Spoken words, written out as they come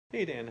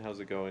Hey Dan, how's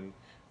it going?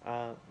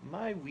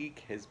 My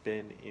week has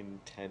been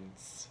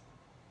intense.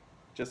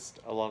 Just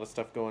a lot of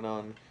stuff going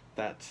on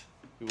that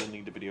we will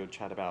need a video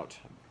chat about.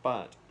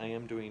 But I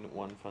am doing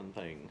one fun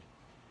thing,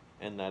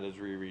 and that is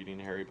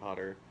rereading Harry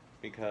Potter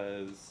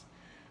because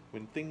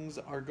when things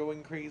are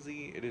going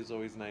crazy, it is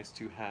always nice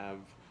to have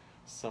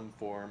some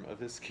form of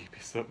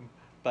escapism.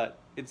 But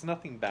it's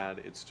nothing bad,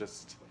 it's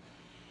just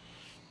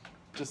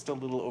a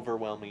little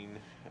overwhelming.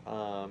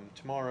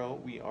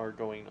 Tomorrow we are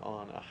going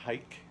on a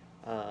hike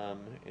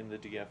in the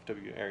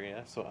DFW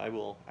area, so I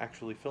will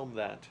actually film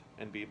that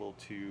and be able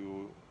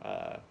to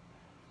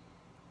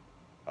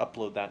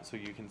upload that so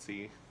you can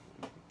see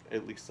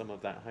at least some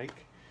of that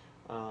hike.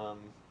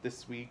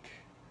 This week,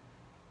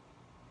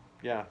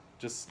 yeah,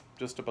 just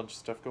a bunch of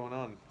stuff going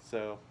on,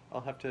 so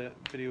I'll have to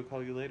video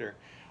call you later.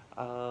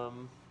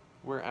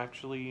 We're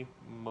actually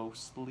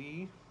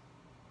mostly,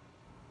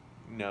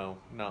 no,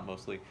 not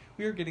mostly.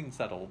 We are getting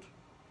settled.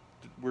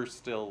 We're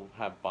still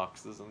have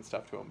boxes and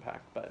stuff to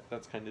unpack, but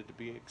that's kind of to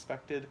be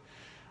expected.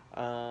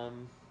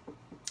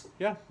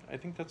 Yeah, I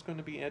think that's going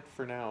to be it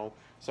for now.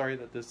 Sorry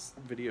that this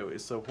video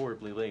is so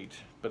horribly late,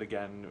 but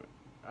again,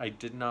 I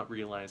did not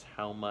realize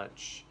how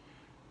much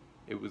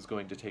it was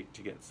going to take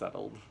to get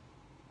settled.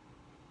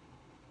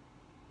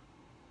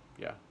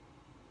 Yeah.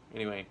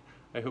 Anyway,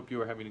 I hope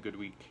you are having a good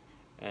week,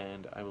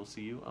 and I will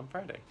see you on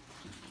Friday.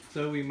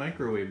 So we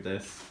microwaved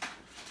this,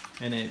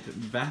 and it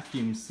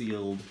vacuum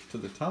sealed to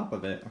the top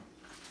of it.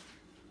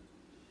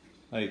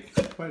 Like,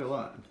 quite a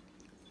lot.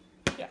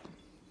 Yeah.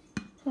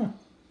 Huh.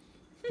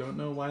 Don't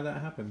know why that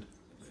happened.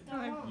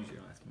 Usually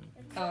you'll ask me.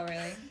 Oh,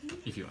 really?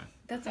 If you want.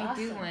 That's what I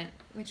do want.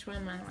 Which one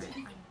am I want?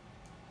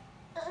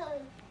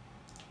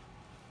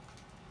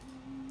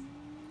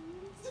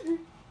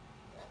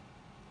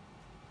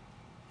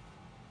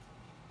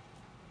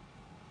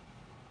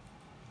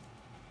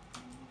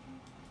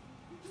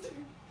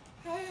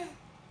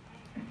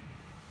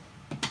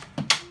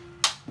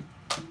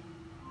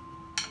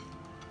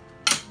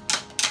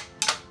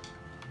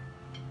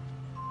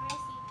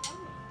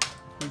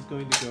 He's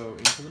going to go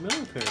into the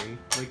military,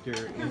 like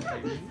you're in. You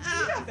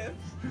got this.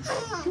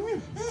 Come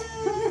here.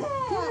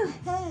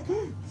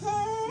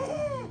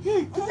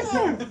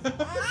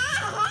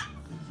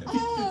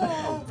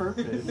 On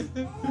purpose.